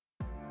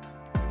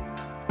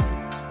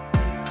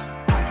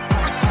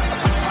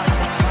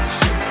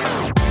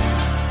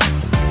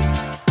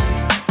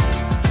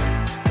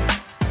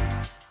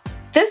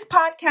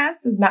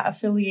podcast is not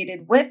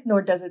affiliated with,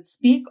 nor does it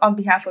speak on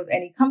behalf of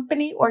any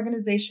company,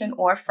 organization,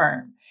 or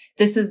firm.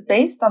 This is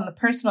based on the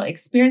personal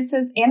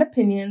experiences and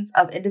opinions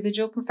of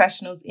individual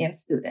professionals and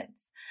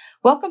students.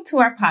 Welcome to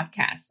our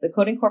podcast,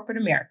 Decoding Corporate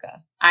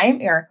America. I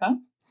am Erica.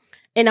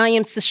 And I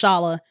am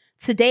Sashala.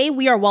 Today,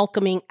 we are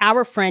welcoming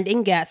our friend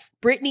and guest,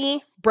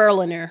 Brittany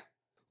Berliner.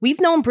 We've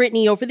known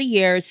Brittany over the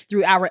years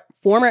through our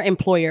former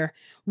employer.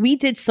 We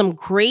did some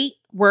great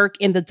work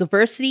in the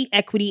diversity,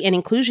 equity, and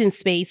inclusion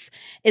space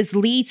as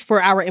leads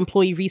for our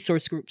employee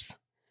resource groups.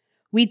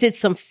 We did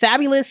some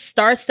fabulous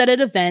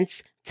star-studded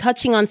events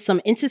touching on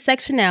some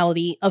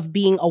intersectionality of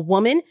being a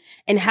woman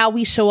and how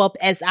we show up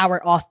as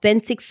our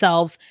authentic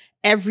selves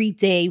every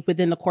day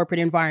within the corporate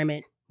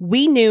environment.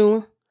 We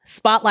knew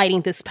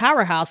spotlighting this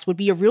powerhouse would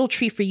be a real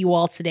treat for you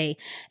all today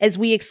as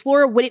we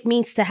explore what it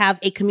means to have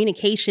a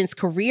communications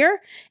career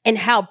and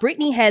how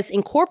Brittany has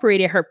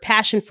incorporated her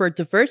passion for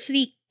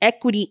diversity,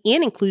 equity,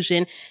 and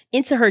inclusion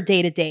into her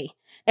day-to-day.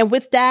 And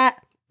with that,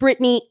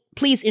 Brittany,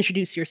 please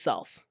introduce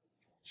yourself.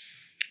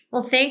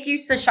 Well, thank you,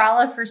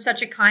 Sashala, for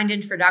such a kind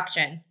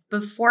introduction.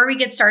 Before we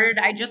get started,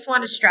 I just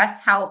want to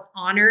stress how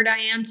honored I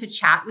am to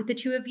chat with the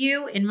two of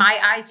you. In my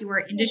eyes, you are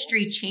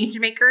industry change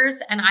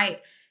makers, and I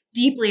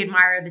deeply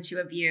admire the two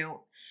of you.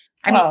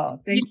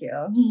 Thank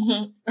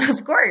you.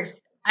 Of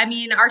course. I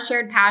mean, our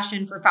shared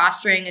passion for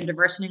fostering a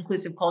diverse and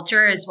inclusive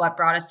culture is what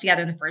brought us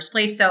together in the first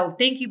place. So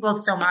thank you both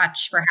so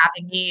much for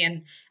having me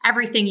and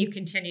everything you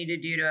continue to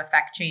do to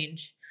affect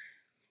change.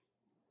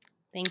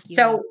 Thank you.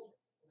 So,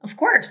 of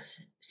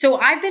course. So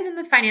I've been in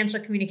the financial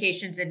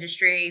communications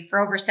industry for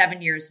over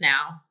 7 years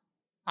now.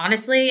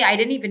 Honestly, I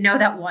didn't even know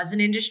that was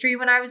an industry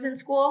when I was in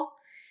school.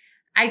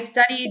 I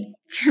studied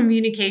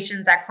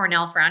communications at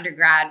Cornell for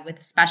undergrad with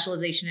a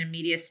specialization in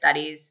media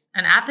studies.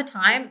 And at the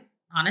time,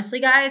 honestly,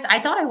 guys, I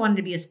thought I wanted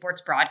to be a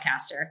sports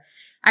broadcaster.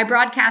 I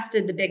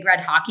broadcasted the Big Red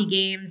hockey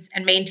games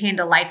and maintained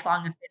a lifelong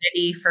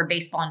affinity for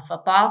baseball and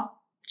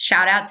football.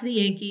 Shout out to the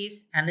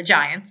Yankees and the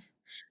Giants.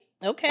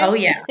 Okay. Oh,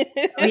 yeah.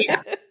 Oh,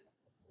 yeah.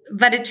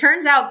 But it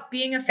turns out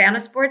being a fan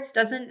of sports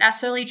doesn't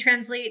necessarily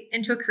translate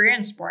into a career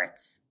in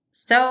sports.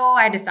 So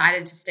I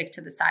decided to stick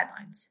to the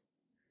sidelines.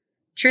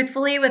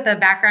 Truthfully, with a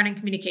background in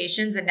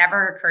communications, it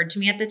never occurred to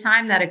me at the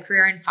time that a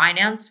career in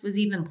finance was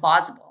even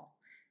plausible.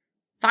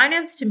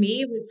 Finance to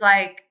me was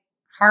like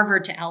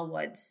Harvard to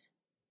Elwoods.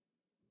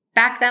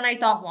 Back then, I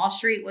thought Wall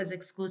Street was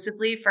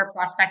exclusively for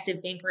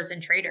prospective bankers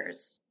and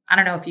traders. I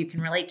don't know if you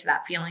can relate to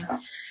that feeling.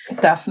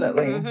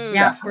 Definitely. Mm-hmm.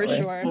 Yeah, for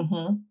sure.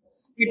 Mm-hmm.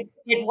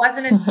 It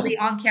wasn't until the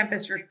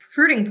on-campus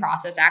recruiting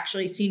process,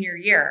 actually senior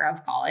year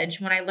of college,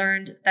 when I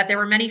learned that there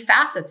were many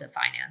facets of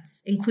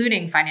finance,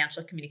 including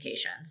financial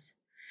communications.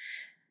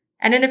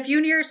 And in a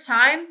few years'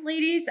 time,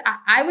 ladies,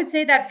 I would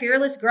say that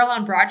fearless girl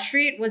on Broad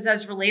Street was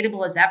as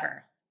relatable as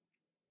ever.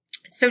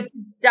 So to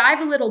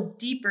dive a little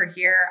deeper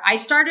here, I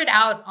started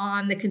out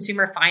on the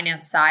consumer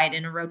finance side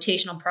in a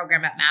rotational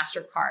program at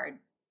MasterCard.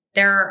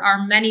 There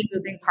are many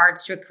moving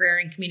parts to a career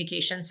in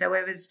communication, so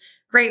it was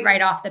great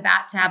right off the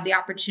bat to have the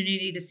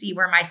opportunity to see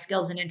where my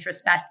skills and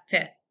interests best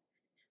fit,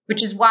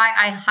 which is why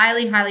I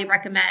highly, highly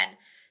recommend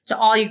to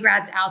all you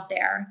grads out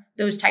there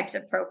those types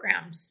of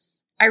programs.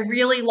 I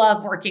really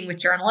love working with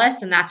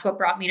journalists, and that's what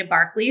brought me to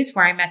Barclays,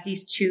 where I met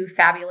these two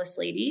fabulous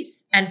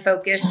ladies and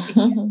focused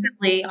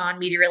exclusively on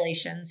media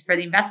relations for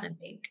the investment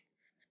bank.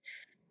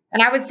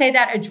 And I would say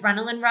that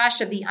adrenaline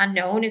rush of the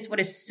unknown is what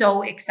is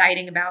so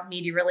exciting about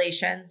media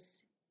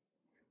relations.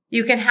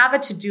 You can have a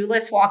to-do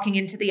list walking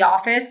into the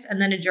office,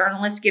 and then a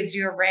journalist gives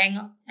you a ring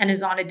and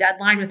is on a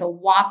deadline with a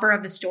whopper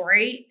of a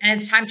story, and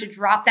it's time to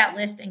drop that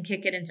list and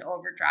kick it into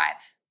overdrive.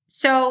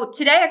 So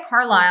today at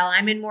Carlyle,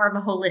 I'm in more of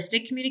a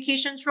holistic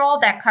communications role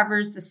that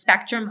covers the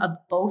spectrum of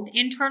both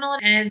internal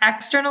and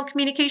external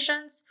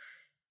communications,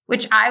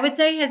 which I would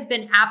say has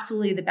been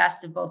absolutely the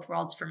best of both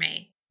worlds for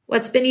me.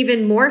 What's been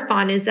even more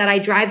fun is that I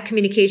drive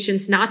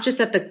communications not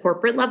just at the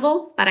corporate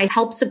level, but I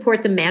help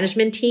support the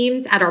management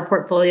teams at our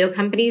portfolio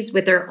companies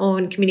with their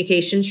own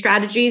communication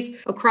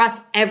strategies across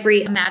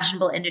every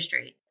imaginable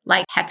industry,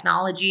 like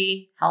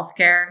technology,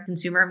 healthcare,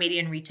 consumer media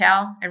and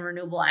retail, and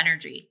renewable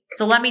energy.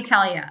 So let me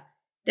tell you,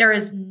 there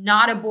is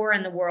not a bore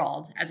in the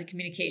world as a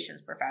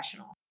communications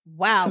professional.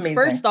 Wow.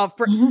 First off,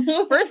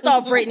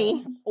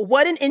 Brittany,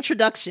 what an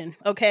introduction.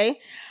 Okay.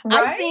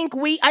 Right?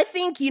 I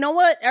think, you know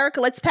what,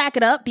 Erica, let's pack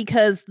it up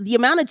because the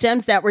amount of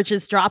gems that were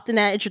just dropped in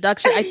that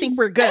introduction, I think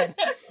we're good.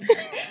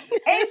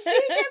 And she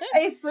is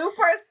a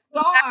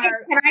superstar.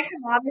 Can I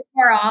come on this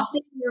more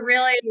often? You're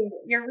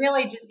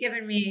really just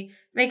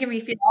making me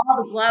feel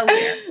all the glow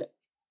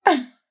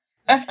here.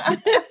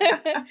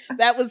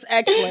 That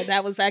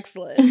was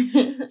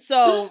excellent.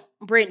 So,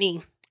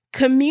 Brittany,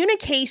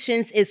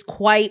 communications is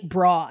quite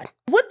broad.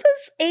 What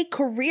does a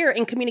career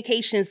in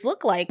communications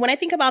look like? When I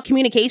think about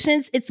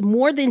communications, it's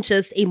more than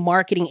just a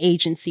marketing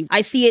agency.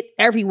 I see it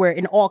everywhere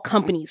in all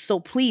companies. So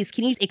please,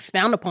 can you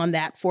expound upon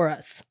that for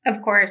us?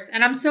 Of course.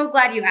 And I'm so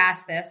glad you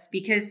asked this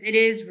because it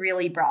is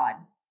really broad.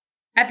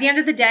 At the end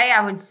of the day,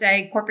 I would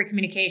say corporate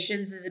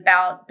communications is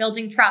about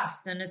building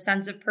trust and a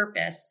sense of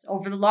purpose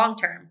over the long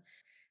term,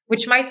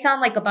 which might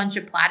sound like a bunch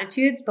of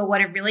platitudes, but what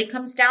it really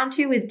comes down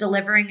to is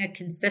delivering a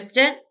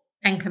consistent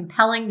and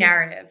compelling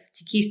narrative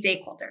to key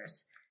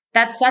stakeholders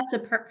that sets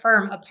a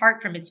firm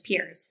apart from its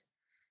peers.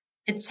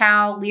 It's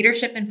how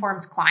leadership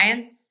informs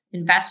clients,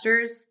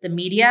 investors, the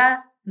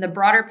media, and the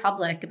broader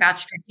public about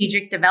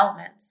strategic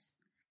developments.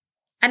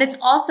 And it's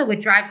also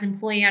what drives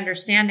employee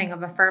understanding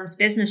of a firm's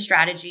business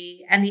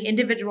strategy and the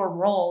individual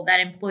role that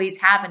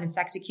employees have in its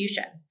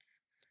execution.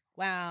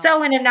 Wow.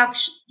 So in a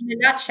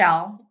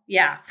nutshell,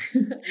 yeah,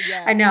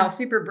 Yes. I know,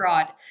 super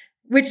broad,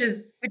 which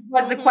was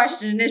the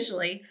question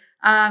initially.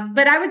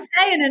 But I would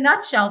say in a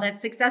nutshell that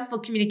successful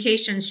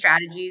communication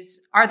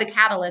strategies are the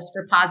catalyst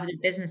for positive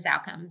business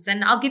outcomes.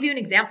 And I'll give you an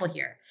example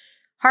here.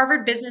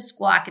 Harvard Business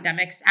School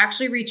academics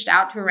actually reached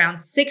out to around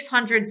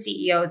 600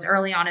 CEOs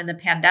early on in the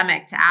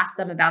pandemic to ask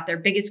them about their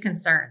biggest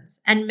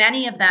concerns. And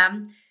many of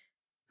them,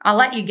 I'll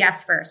let you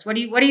guess first. What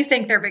do you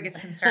think their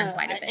biggest concerns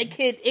might have been?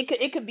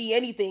 It could be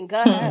anything.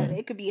 Go ahead.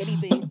 It could be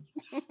anything.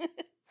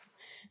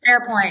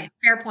 Fair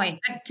point.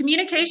 But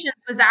communications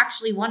was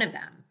actually one of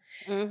them.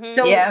 Mm-hmm.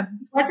 So it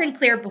wasn't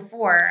clear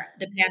before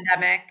the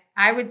pandemic.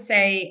 I would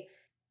say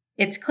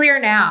it's clear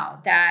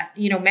now that,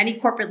 many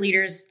corporate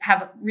leaders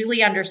have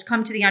really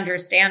come to the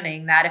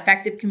understanding that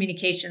effective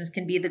communications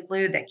can be the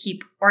glue that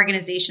keep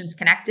organizations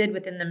connected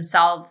within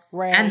themselves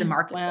and the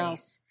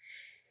marketplace.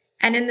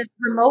 Wow. And in this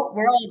remote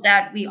world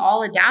that we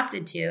all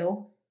adapted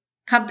to,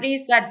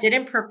 companies that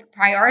didn't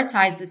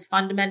prioritize this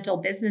fundamental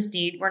business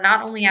need were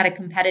not only at a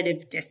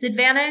competitive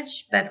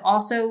disadvantage, but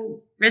also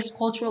risk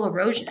cultural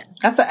erosion.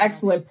 That's an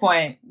excellent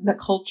point. The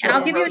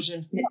cultural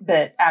erosion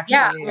bit, actually.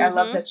 Yeah. Mm-hmm. I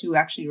love that you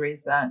actually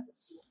raised that.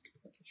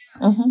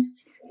 Mm-hmm.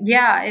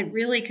 Yeah, it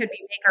really could be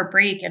make or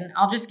break. And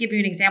I'll just give you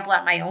an example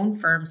at my own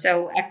firm.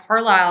 So at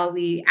Carlyle,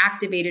 we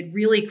activated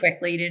really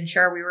quickly to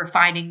ensure we were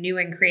finding new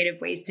and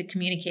creative ways to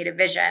communicate a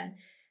vision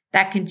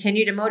that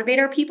continued to motivate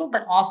our people,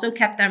 but also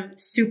kept them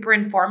super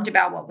informed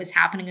about what was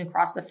happening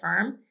across the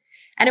firm.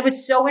 And it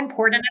was so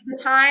important at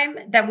the time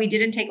that we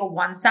didn't take a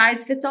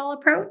one-size-fits-all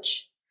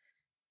approach.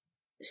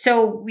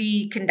 So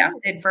we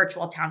conducted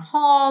virtual town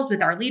halls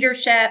with our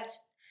leadership.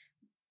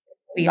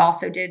 We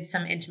also did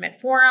some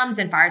intimate forums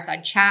and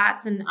fireside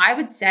chats. And I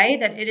would say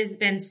that it has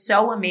been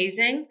so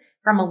amazing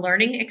from a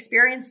learning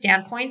experience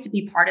standpoint to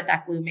be part of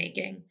that glue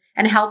making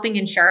and helping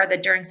ensure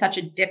that during such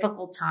a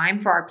difficult time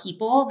for our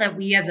people, that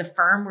we as a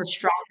firm were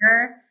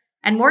stronger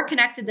and more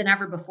connected than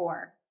ever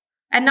before.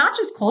 And not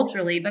just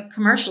culturally, but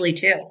commercially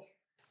too.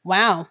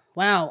 Wow.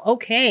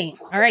 Okay.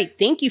 All right.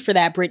 Thank you for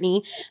that,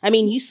 Brittany. I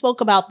mean, you spoke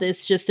about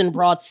this just in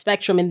broad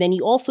spectrum, and then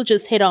you also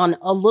just hit on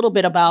a little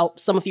bit about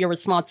some of your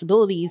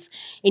responsibilities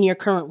in your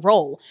current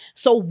role.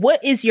 So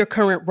what is your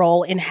current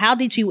role, and how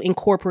did you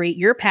incorporate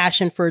your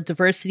passion for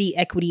diversity,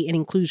 equity, and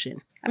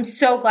inclusion? I'm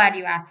so glad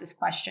you asked this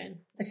question,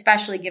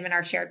 especially given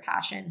our shared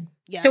passion.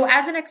 Yes. So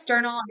as an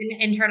external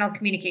and internal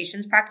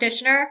communications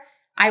practitioner,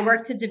 I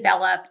work to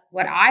develop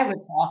what I would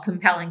call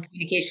compelling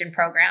communication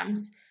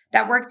programs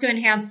that work to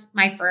enhance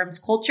my firm's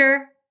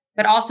culture,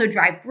 but also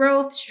drive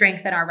growth,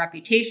 strengthen our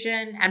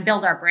reputation, and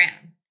build our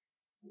brand.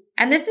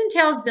 And this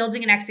entails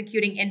building and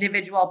executing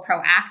individual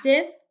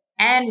proactive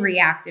and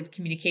reactive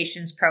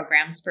communications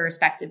programs for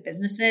respective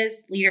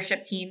businesses,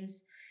 leadership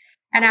teams,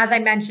 and as I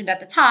mentioned at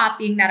the top,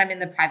 being that I'm in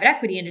the private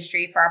equity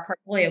industry for our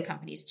portfolio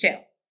companies too.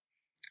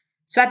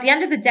 So at the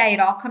end of the day, it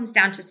all comes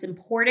down to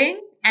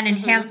supporting and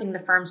enhancing the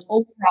firm's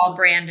overall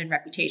brand and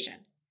reputation.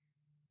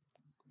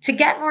 To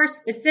get more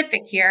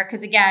specific here,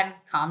 because again,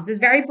 comms is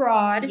very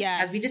broad,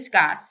 as we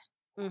discussed.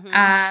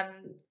 Comms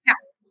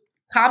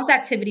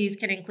activities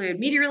can include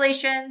media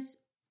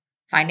relations,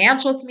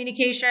 financial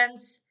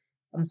communications,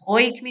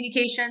 employee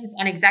communications,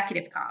 and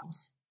executive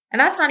comms. And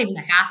that's not even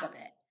the half of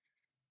it.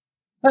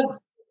 But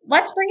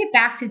let's bring it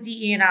back to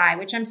DE&I,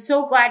 which I'm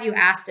so glad you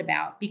asked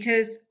about,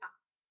 because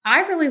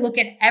I really look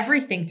at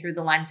everything through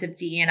the lens of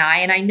DE&I,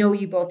 and I know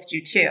you both do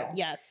too.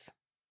 Yes.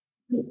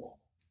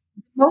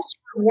 Most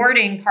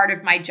rewarding part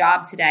of my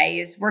job today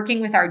is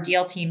working with our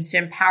deal teams to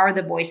empower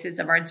the voices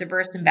of our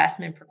diverse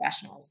investment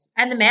professionals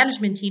and the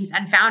management teams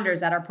and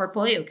founders at our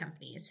portfolio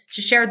companies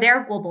to share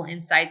their global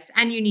insights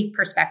and unique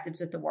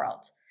perspectives with the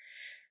world.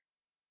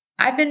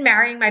 I've been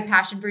marrying my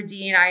passion for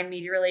DE&I and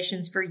media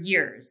relations for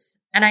years.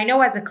 And I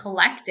know as a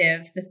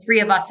collective, the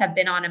three of us have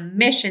been on a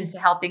mission to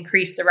help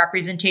increase the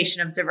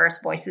representation of diverse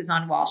voices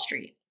on Wall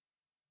Street,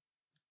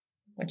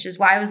 which is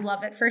why it was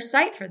love at first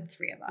sight for the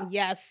three of us.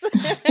 Yes.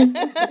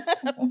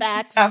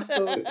 Facts.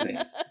 Absolutely.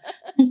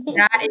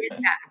 That is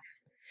fact.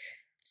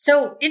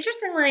 So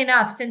interestingly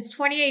enough, since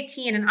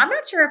 2018, and I'm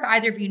not sure if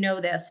either of you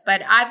know this,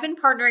 but I've been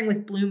partnering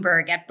with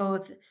Bloomberg at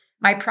both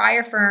my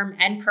prior firm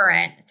and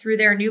current through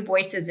their New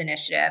Voices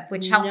initiative,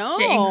 which helps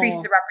to increase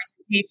the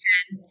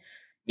representation.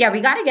 Yeah,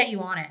 we got to get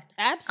you on it.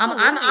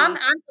 Absolutely.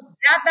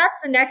 That's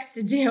the next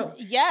to do.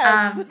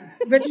 Yes.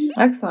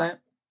 Excellent.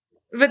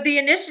 But the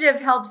initiative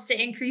helps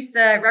to increase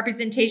the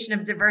representation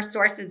of diverse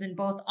sources in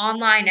both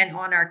online and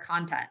on our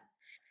content.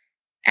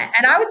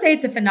 And I would say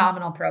it's a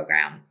phenomenal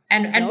program.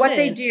 And what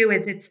they do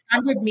is it's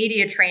funded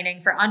media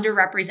training for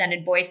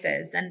underrepresented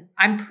voices. And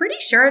I'm pretty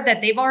sure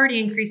that they've already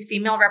increased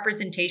female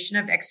representation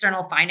of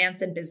external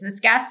finance and business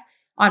guests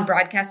on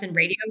broadcast and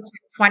radio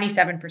to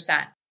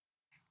 27%.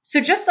 So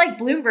just like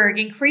Bloomberg,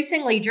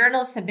 increasingly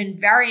journalists have been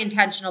very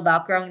intentional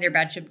about growing their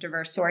bench of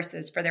diverse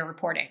sources for their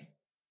reporting.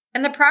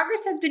 And the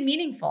progress has been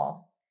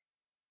meaningful.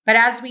 But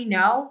as we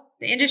know,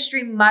 the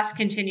industry must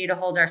continue to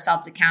hold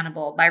ourselves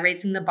accountable by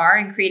raising the bar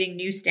and creating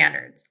new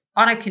standards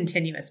on a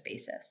continuous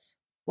basis.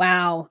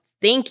 Wow.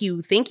 Thank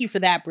you. Thank you for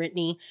that,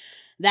 Brittany.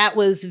 That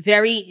was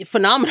very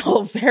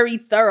phenomenal, very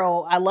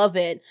thorough. I love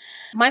it.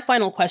 My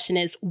final question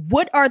is,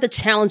 what are the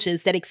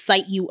challenges that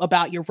excite you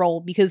about your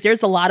role? Because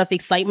there's a lot of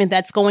excitement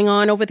that's going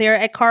on over there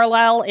at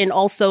Carlyle, and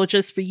also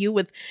just for you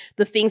with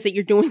the things that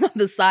you're doing on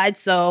the side.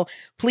 So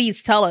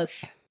please tell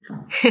us.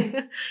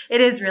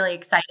 It is really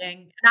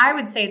exciting. And I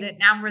would say that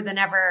now more than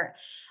ever,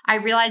 I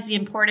realize the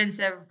importance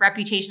of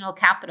reputational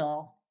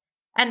capital.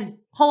 And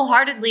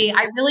wholeheartedly,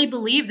 I really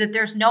believe that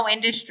there's no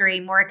industry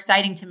more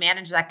exciting to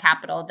manage that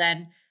capital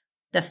than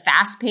the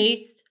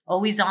fast-paced,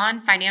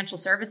 always-on financial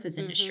services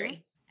industry.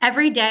 Mm-hmm.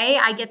 Every day,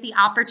 I get the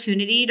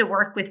opportunity to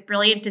work with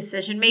brilliant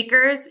decision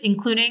makers,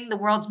 including the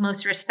world's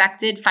most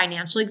respected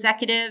financial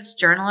executives,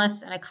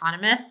 journalists, and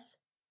economists.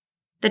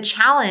 The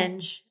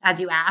challenge,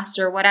 as you asked,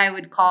 or what I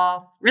would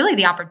call really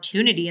the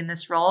opportunity in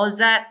this role, is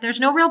that there's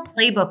no real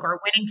playbook or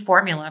winning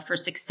formula for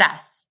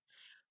success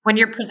when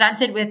you're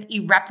presented with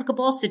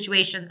irreplicable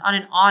situations on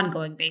an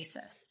ongoing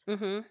basis.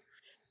 Mm-hmm.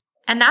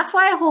 And that's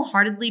why I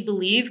wholeheartedly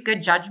believe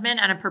good judgment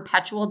and a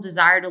perpetual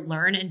desire to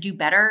learn and do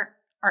better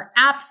are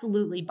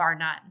absolutely bar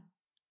none.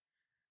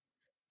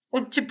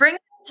 So to bring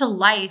it to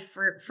life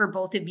for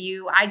both of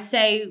you, I'd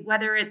say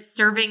whether it's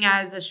serving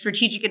as a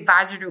strategic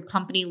advisor to a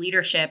company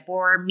leadership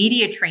or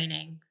media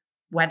training,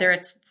 whether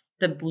it's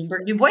the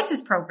Bloomberg New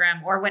Voices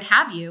program or what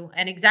have you,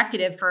 an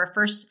executive for a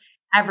first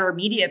ever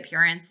media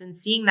appearance and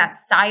seeing that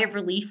sigh of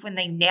relief when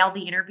they nail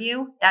the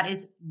interview, that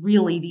is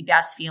really the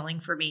best feeling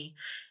for me.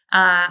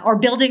 Or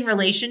building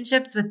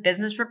relationships with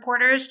business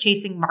reporters,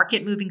 chasing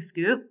market-moving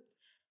scoop.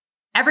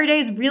 Every day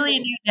is really a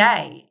new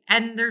day,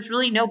 and there's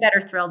really no better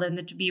thrill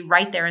than to be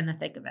right there in the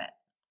thick of it.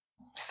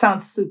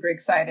 Sounds super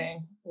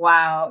exciting.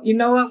 Wow. You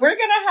know what? We're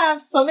going to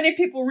have so many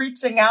people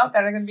reaching out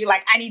that are going to be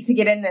like, I need to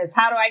get in this.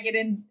 How do I get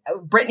in?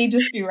 Brittany,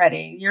 just be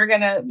ready. You're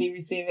going to be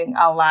receiving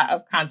a lot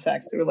of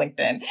contacts through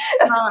LinkedIn.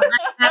 I'm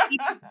happy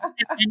to talk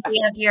to any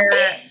of your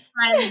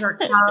friends or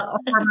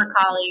former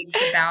colleagues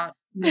about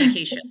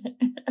communication.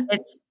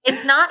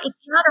 It's not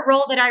a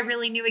role that I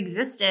really knew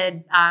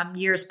existed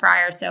years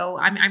prior. So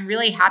I'm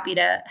really happy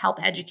to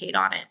help educate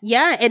on it.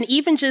 Yeah. And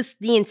even just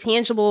the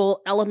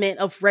intangible element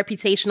of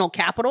reputational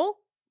capital.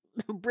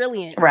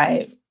 Brilliant.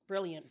 Right.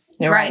 Brilliant.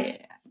 You're right.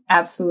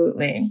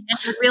 Absolutely. And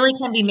it really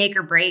can be make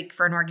or break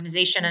for an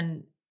organization.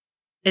 And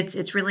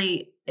it's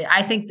really,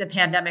 I think the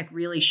pandemic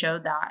really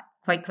showed that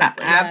quite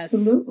quickly.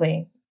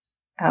 Absolutely.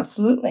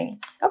 Absolutely.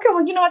 Okay.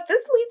 Well, you know what?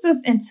 This leads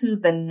us into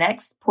the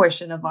next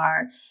portion of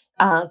our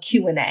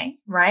Q&A,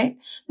 right?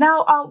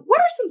 Now, what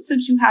are some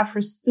tips you have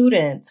for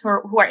students who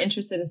are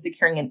interested in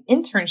securing an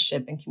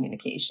internship in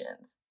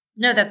communications?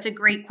 No, that's a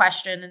great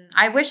question. And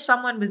I wish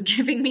someone was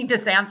giving me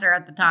this answer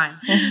at the time.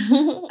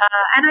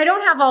 And I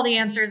don't have all the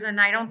answers, and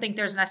I don't think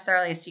there's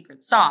necessarily a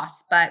secret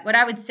sauce. But what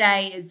I would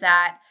say is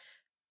that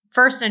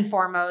first and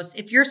foremost,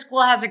 if your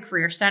school has a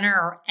career center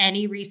or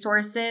any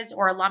resources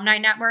or alumni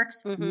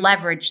networks,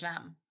 leverage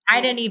them.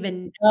 I didn't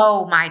even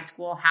know my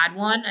school had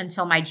one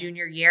until my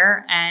junior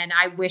year. And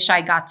I wish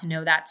I got to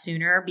know that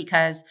sooner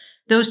because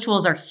those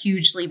tools are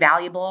hugely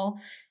valuable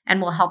and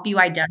will help you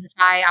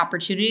identify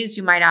opportunities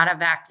you might not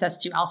have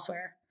access to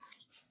elsewhere.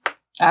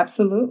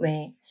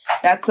 Absolutely.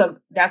 That's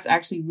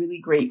actually really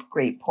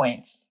great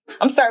points.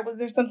 I'm sorry, was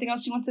there something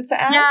else you wanted to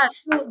add? Yeah,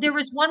 so there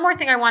was one more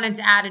thing I wanted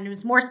to add, and it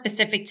was more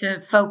specific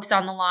to folks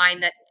on the line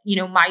that,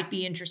 might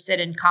be interested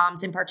in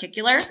comms in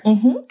particular.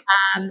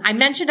 I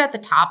mentioned at the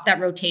top that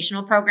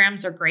rotational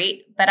programs are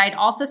great, but I'd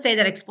also say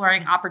that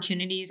exploring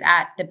opportunities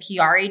at the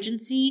PR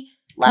agency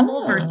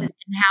level versus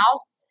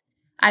in-house,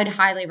 I'd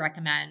highly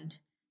recommend.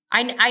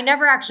 I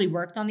never actually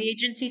worked on the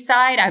agency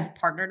side. I've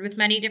partnered with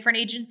many different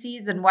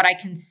agencies. And what I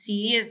can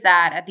see is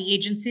that at the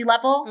agency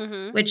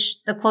level,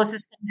 which the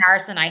closest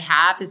comparison I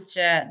have is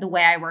to the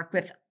way I work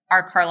with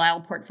our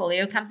Carlyle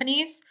portfolio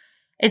companies,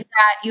 is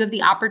that you have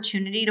the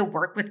opportunity to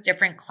work with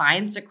different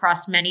clients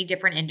across many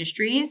different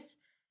industries.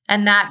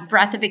 And that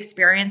breadth of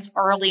experience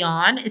early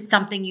on is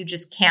something you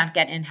just can't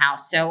get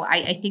in-house. So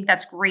I think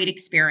that's great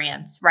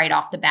experience right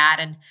off the bat.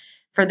 And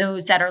for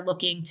those that are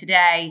looking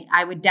today,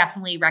 I would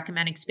definitely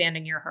recommend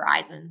expanding your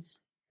horizons.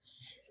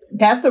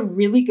 That's a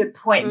really good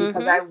point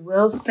because I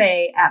will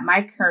say at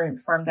my current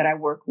firm that I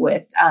work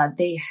with,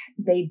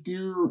 they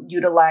do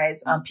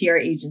utilize PR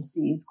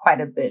agencies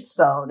quite a bit.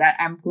 So that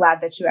I'm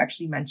glad that you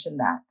actually mentioned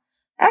that.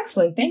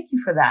 Excellent. Thank you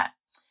for that.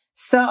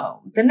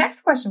 So the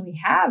next question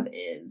we have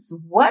is,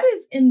 what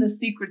is in the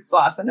secret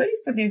sauce? I know you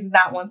said there's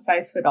not one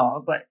size fit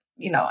all, but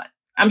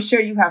I'm sure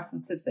you have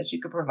some tips that you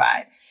could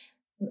provide.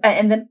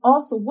 And then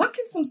also, what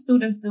can some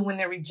students do when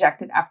they're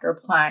rejected after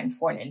applying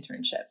for an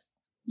internship?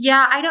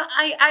 Yeah,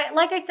 I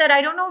like I said,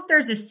 I don't know if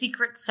there's a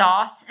secret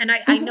sauce. And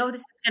I know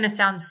this is going to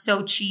sound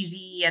so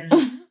cheesy and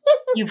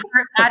you've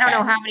heard, I don't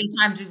know how many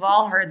times we've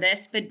all heard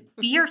this, but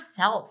be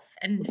yourself.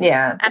 And,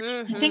 yeah.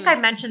 And I think I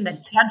mentioned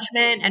that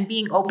judgment and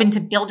being open to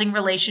building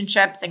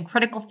relationships and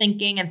critical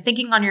thinking and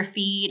thinking on your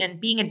feet and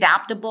being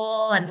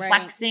adaptable and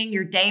flexing.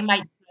 Your day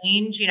might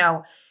change,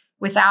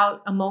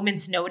 without a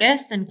moment's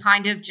notice, and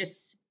kind of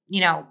just,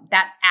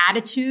 that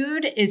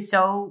attitude is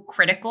so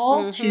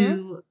critical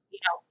to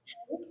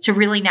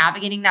really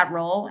navigating that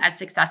role as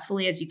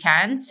successfully as you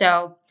can.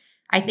 So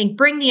I think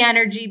bring the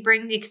energy,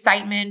 bring the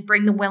excitement,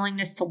 bring the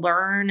willingness to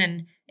learn.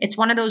 And it's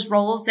one of those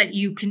roles that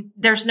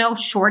there's no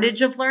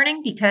shortage of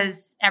learning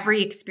because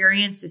every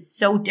experience is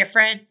so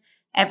different.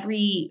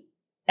 Every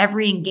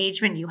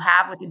engagement you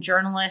have with a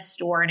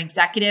journalist or an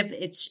executive,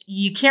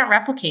 you can't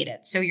replicate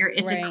it. So you're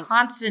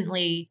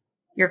constantly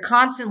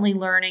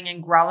learning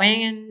and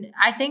growing. And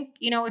I think,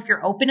 if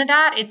you're open to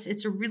that,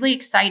 it's a really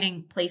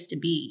exciting place to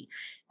be.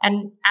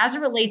 And as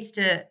it relates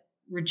to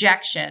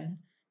rejection,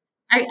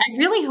 I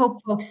really hope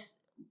folks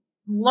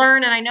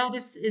learn, and I know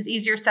this is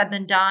easier said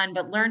than done,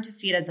 but learn to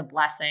see it as a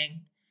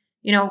blessing.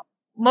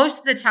 Most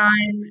of the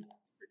time,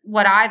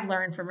 what I've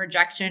learned from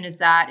rejection is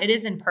that it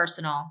isn't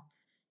personal.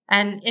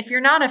 And if you're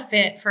not a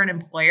fit for an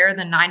employer,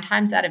 then 9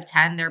 times out of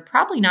 10, they're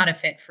probably not a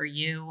fit for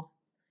you.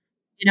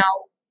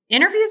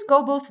 Interviews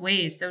go both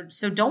ways.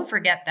 So don't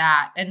forget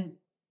that. And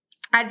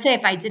I'd say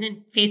if I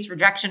didn't face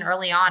rejection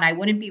early on, I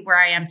wouldn't be where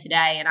I am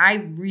today. And I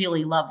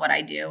really love what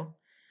I do.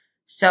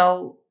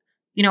 So,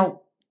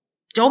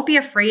 don't be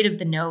afraid of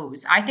the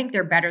no's. I think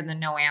they're better than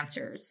no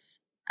answers.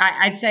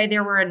 I'd say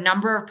there were a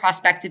number of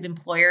prospective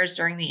employers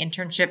during the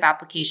internship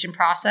application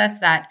process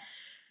that,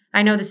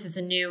 I know this is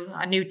a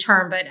new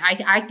term, but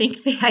I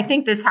think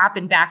this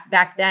happened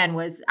back then.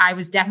 I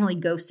was definitely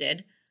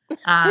ghosted.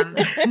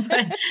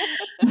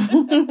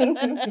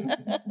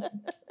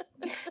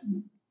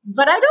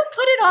 But I don't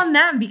put it on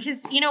them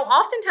because,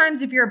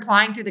 oftentimes if you're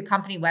applying through the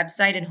company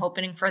website and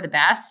hoping for the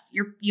best,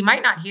 you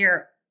might not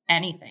hear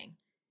anything.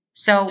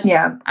 So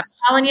I'm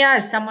telling you,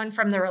 as someone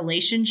from the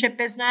relationship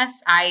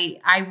business,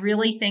 I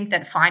really think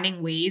that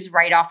finding ways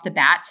right off the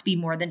bat to be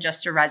more than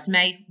just a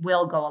resume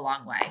will go a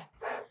long way.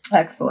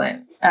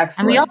 Excellent.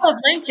 And we all have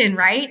LinkedIn,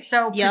 right?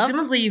 So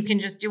presumably you can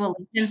just do a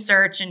LinkedIn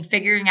search and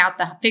figure out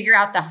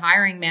the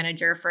hiring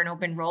manager for an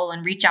open role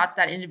and reach out to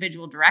that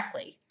individual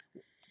directly.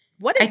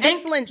 What an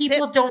excellent tip.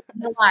 People don't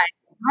realize,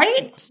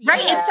 right?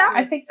 Right. Yeah, it sounds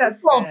I think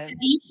that's cool. good.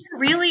 You can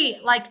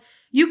really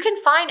you can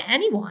find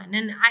anyone.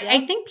 And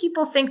I think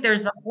people think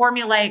there's a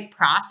formulaic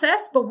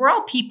process, but we're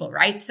all people,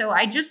 right? So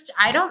I'd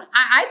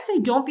say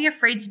don't be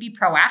afraid to be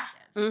proactive.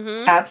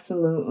 Mm-hmm.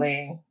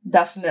 Absolutely.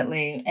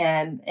 Definitely.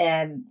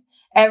 And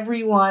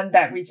everyone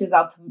that reaches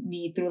out to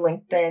me through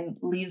LinkedIn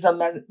leaves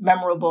a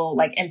memorable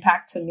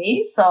impact to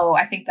me. So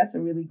I think that's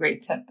a really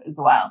great tip as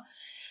well.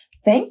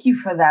 Thank you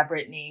for that,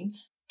 Brittany.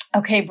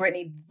 Okay,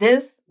 Brittany,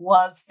 this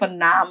was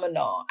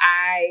phenomenal.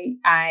 I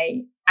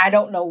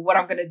don't know what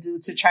I'm going to do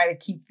to try to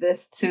keep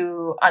this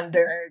to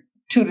under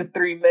 2 to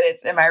 3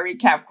 minutes in my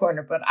recap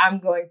corner, but I'm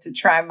going to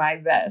try my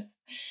best.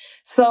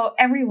 So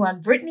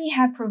everyone, Brittany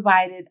had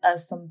provided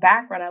us some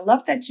background. I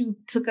love that you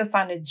took us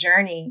on a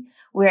journey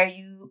where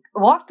you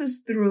walked us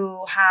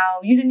through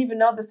how you didn't even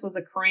know this was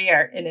a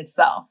career in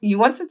itself. You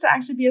wanted to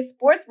actually be a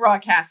sports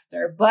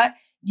broadcaster, but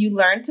you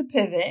learned to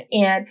pivot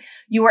and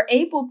you were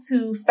able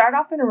to start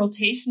off in a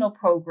rotational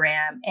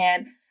program.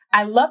 And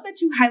I love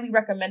that you highly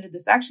recommended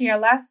this. Actually, our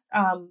last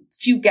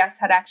few guests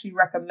had actually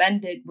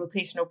recommended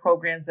rotational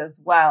programs as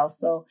well.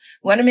 So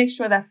we want to make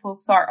sure that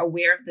folks are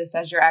aware of this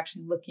as you're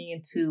actually looking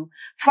into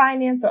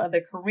finance or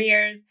other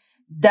careers.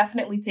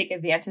 Definitely take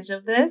advantage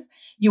of this.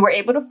 You were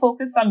able to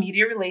focus on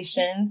media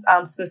relations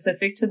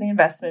specific to the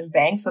investment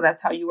bank. So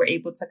that's how you were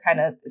able to kind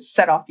of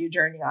set off your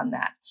journey on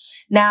that.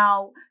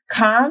 Now,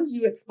 comms,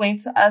 you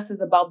explained to us,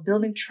 is about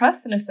building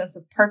trust and a sense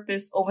of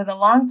purpose over the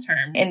long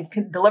term and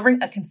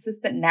delivering a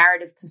consistent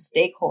narrative to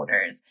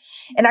stakeholders.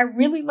 And I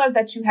really love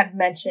that you had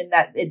mentioned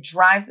that it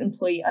drives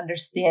employee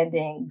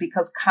understanding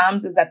because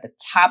comms is at the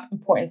top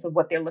importance of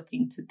what they're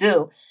looking to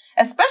do,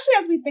 especially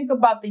as we think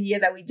about the year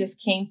that we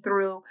just came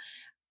through.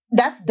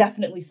 That's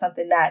definitely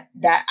something that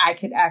I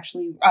could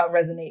actually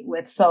resonate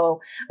with. So,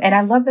 and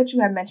I love that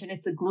you have mentioned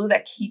it's a glue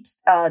that keeps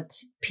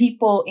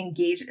people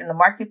engaged in the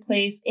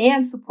marketplace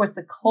and supports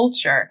the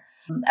culture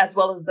as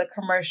well as the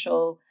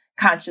commercial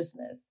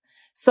consciousness.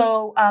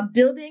 So,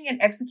 building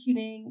and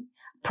executing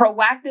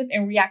proactive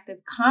and reactive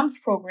comms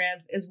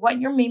programs is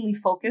what you're mainly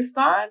focused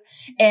on.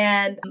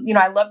 And,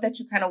 I love that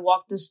you kind of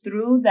walked us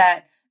through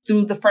that.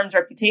 through the firm's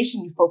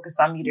reputation, you focus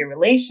on media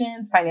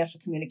relations, financial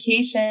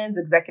communications,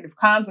 executive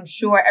comms. I'm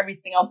sure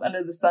everything else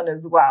under the sun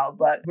as well,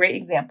 but great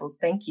examples.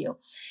 Thank you.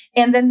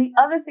 And then the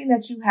other thing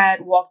that you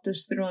had walked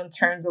us through in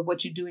terms of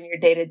what you do in your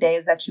day-to-day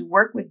is that you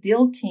work with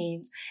deal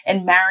teams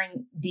and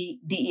marrying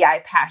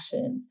DEI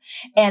passions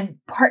and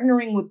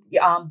partnering with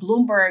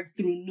Bloomberg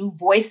through New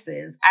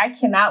Voices. I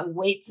cannot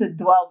wait to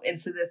delve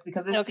into this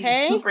because it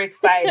seems super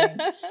exciting.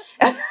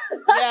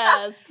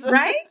 Yes.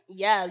 Right?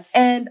 Yes.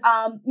 And,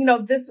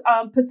 this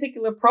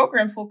particular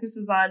program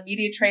focuses on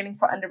media training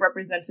for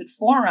underrepresented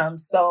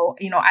forums. So,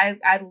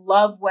 I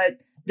love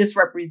what this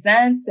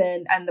represents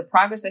and the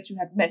progress that you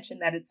have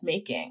mentioned that it's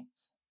making.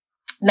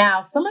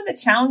 Now, some of the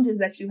challenges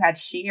that you had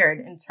shared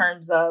in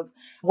terms of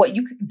what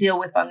you could deal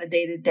with on the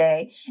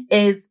day-to-day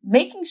is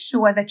making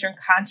sure that you're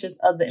conscious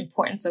of the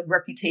importance of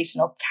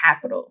reputational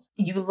capital.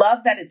 You love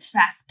that it's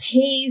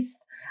fast-paced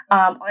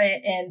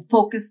and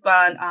focused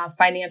on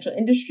financial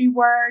industry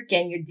work,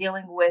 and you're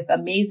dealing with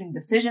amazing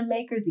decision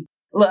makers.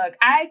 Look,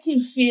 I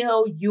can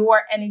feel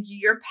your energy,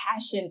 your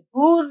passion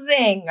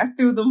oozing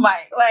through the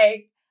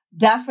mic.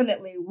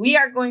 Definitely, we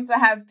are going to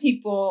have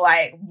people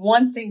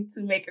wanting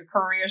to make a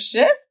career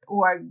shift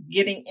or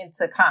getting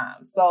into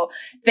comms. So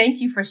thank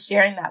you for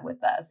sharing that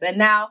with us. And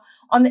now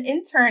on the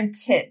intern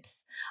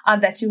tips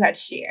that you had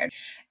shared,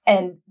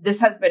 and this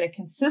has been a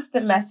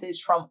consistent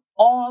message from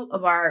all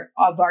of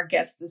our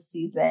guests this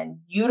season,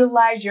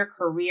 utilize your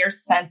career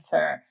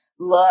center.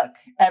 Look,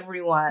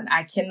 everyone,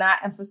 I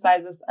cannot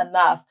emphasize this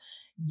enough.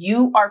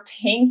 You are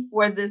paying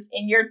for this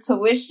in your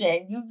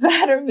tuition. You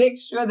better make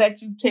sure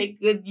that you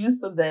take good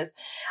use of this.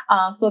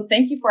 So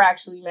thank you for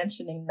actually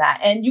mentioning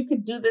that. And you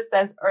could do this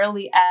as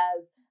early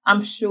as,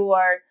 I'm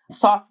sure,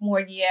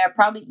 sophomore year,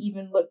 probably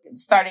even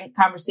starting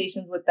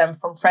conversations with them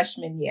from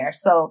freshman year.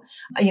 So,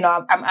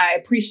 I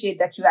appreciate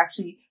that you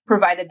actually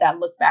provided that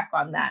look back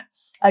on that.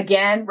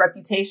 Again,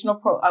 rotational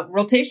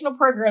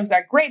programs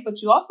are great,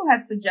 but you also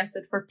had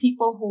suggested for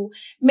people who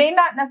may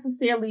not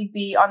necessarily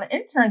be on the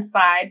intern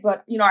side,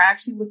 but, are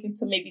actually looking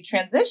to maybe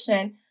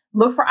transition,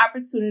 look for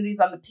opportunities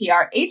on the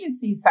PR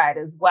agency side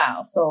as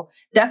well. So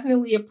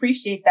definitely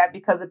appreciate that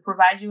because it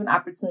provides you an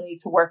opportunity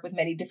to work with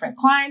many different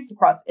clients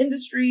across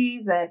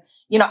industries and,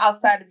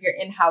 outside of your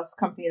in-house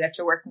company that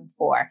you're working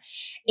for.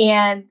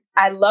 And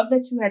I love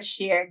that you had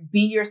shared, be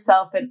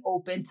yourself and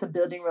open to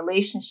building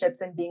relationships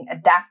and being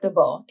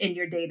adaptable in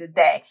your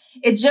day-to-day.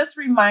 It just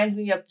reminds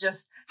me of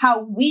just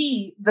how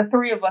we, the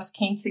three of us,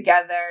 came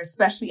together,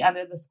 especially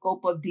under the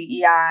scope of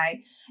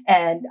DEI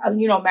and,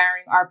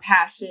 marrying our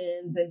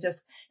passions and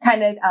just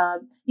kind of,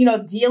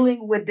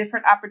 dealing with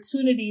different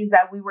opportunities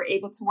that we were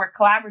able to work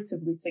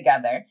collaboratively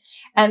together.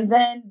 And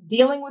then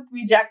dealing with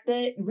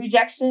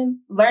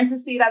rejection, learn to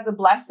see it as a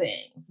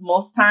blessing.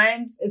 Most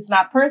times it's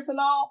not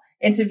personal.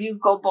 Interviews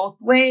go both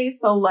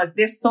ways. So look,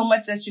 there's so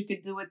much that you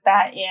could do with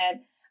that. And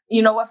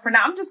you know what? For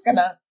now, I'm just going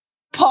to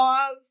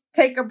pause,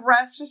 take a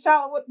breath.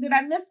 Shashala, did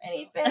I miss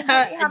anything?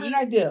 How did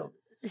I do?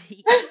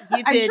 You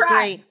did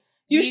great.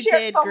 You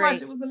shared so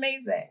much. It was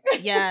amazing.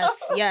 Yes,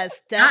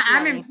 definitely.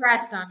 I'm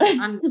impressed on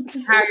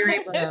how you're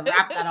able to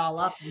wrap that all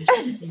up.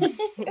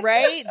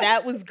 Right?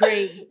 That was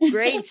great.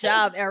 Great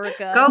job,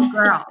 Erica. Go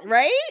girl.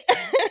 Right?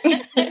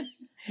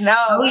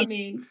 No,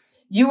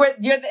 you're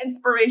the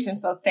inspiration.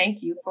 So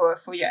thank you for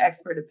your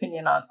expert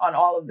opinion on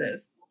all of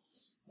this.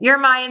 You're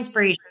my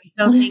inspiration.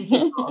 So thank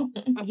you.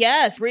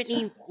 Yes,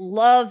 Brittany,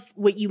 love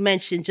what you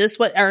mentioned. Just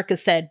what Erica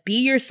said.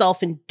 Be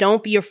yourself and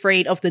don't be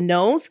afraid of the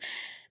no's.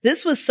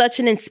 This was such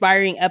an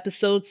inspiring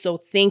episode. So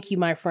thank you,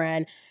 my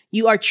friend.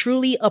 You are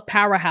truly a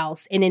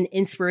powerhouse and an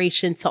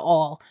inspiration to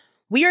all.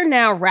 We are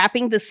now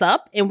wrapping this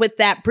up. And with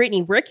that,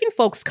 Brittany, where can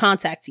folks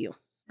contact you?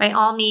 By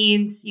all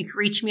means, you can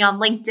reach me on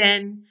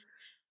LinkedIn.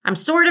 I'm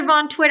sort of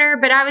on Twitter,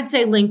 but I would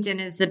say LinkedIn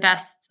is the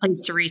best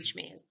place to reach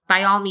me.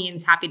 By all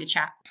means, happy to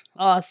chat.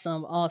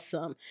 Awesome.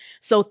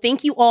 So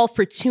thank you all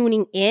for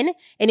tuning in.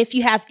 And if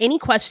you have any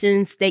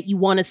questions that you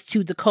want us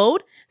to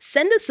decode,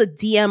 send us a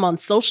DM on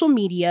social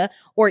media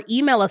or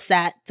email us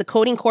at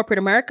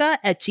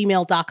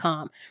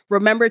decodingcorporateamerica@gmail.com.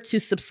 Remember to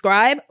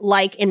subscribe,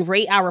 like, and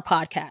rate our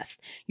podcast.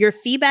 Your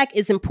feedback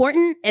is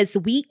important as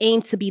we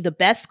aim to be the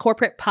best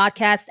corporate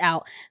podcast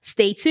out.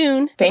 Stay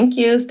tuned. Thank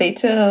you. Stay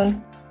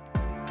tuned.